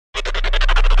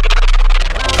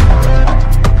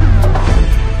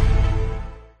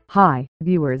Hi,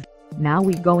 viewers, now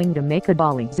we going to make a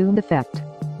dolly zoom effect,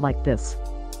 like this.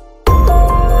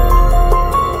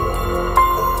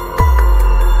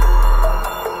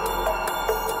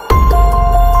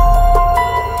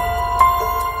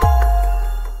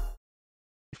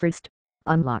 First,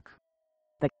 unlock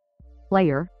the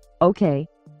layer, OK.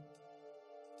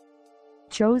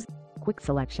 Choose Quick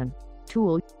Selection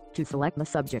tool to select the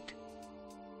subject.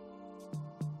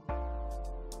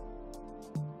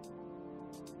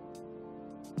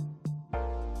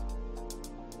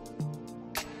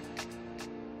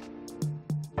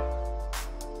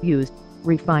 Use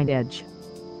Refined Edge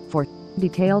for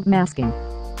detailed masking.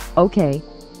 OK.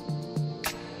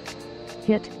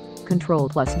 Hit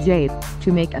Ctrl+J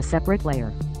to make a separate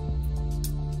layer.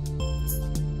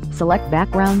 Select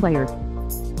background layer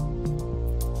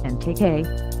and take a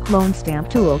clone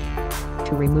stamp tool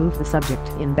to remove the subject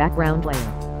in background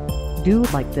layer. Do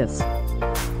like this.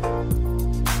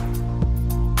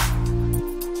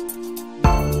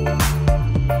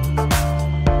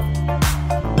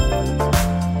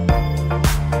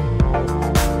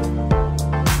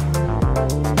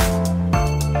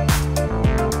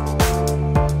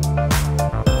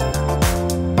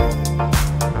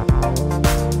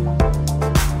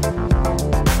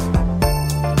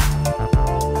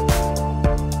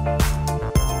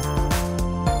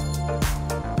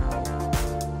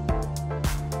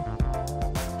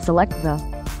 Select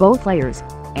both layers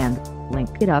and link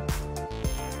it up.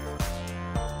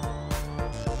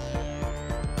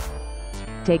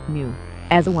 Take New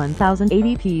as a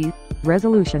 1080p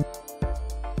resolution.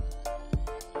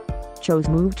 Choose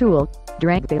Move tool,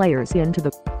 drag the layers into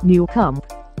the new comp.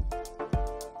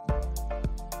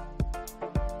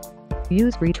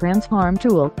 Use Retransform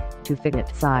tool to fit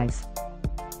its size.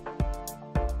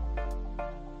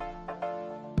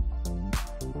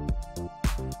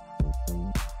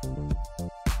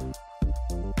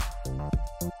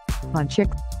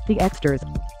 Uncheck the extras.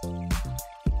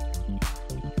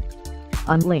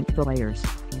 Unlink the layers.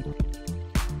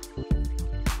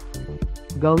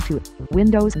 Go to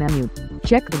Windows menu,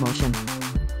 check the motion,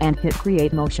 and hit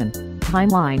Create Motion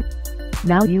Timeline.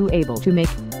 Now you able to make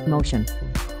motion,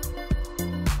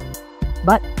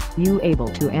 but you able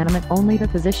to animate only the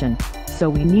position, so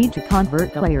we need to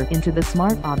convert the layer into the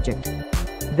smart object.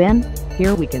 Then,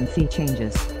 here we can see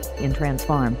changes in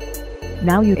Transform.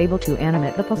 Now you able to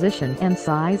animate the position and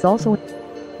size also.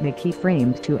 Make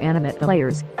keyframes to animate the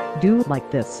layers. Do like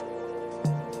this.